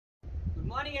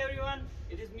morning everyone,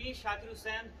 it is me Shakir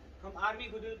Hussain from Army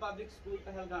Goodwill Public School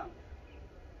Pahalgam.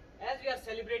 As we are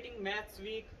celebrating Maths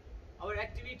Week, our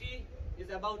activity is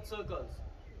about circles.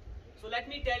 So let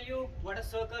me tell you what a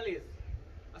circle is.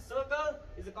 A circle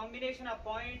is a combination of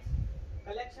points,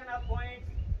 collection of points,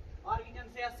 or we can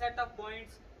say a set of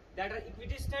points that are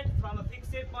equidistant from a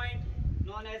fixed point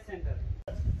known as center.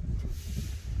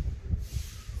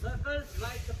 Circle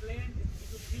divides the plane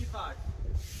into three parts.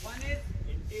 One is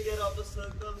interior of the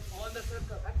circle. on the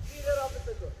circle, exterior of the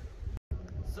circle.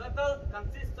 Circle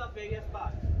consists of various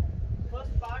parts.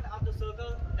 First part of the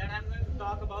circle that I am going to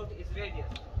talk about is radius.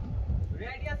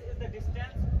 Radius is the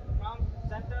distance from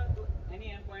center to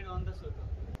any endpoint on the circle.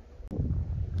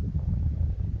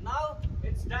 Now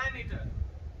its diameter.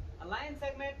 A line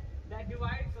segment that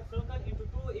divides a circle into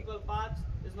two equal parts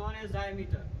is known as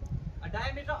diameter. A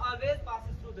diameter always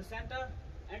passes through the center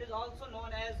and is also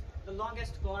known as the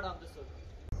longest chord of the circle.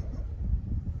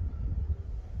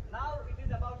 Now it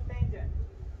is about tangent.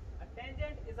 A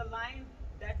tangent is a line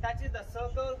that touches the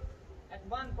circle at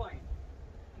one point.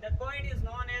 That point is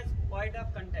known as point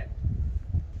of contact.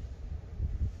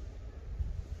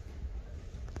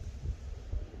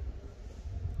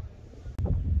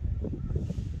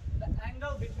 The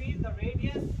angle between the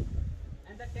radius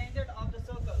and the tangent of the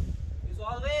circle is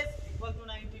always equal to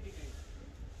 90 degrees.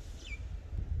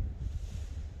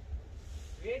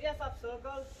 Radius of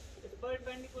circle is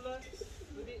perpendicular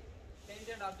to the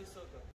tangent of the circle.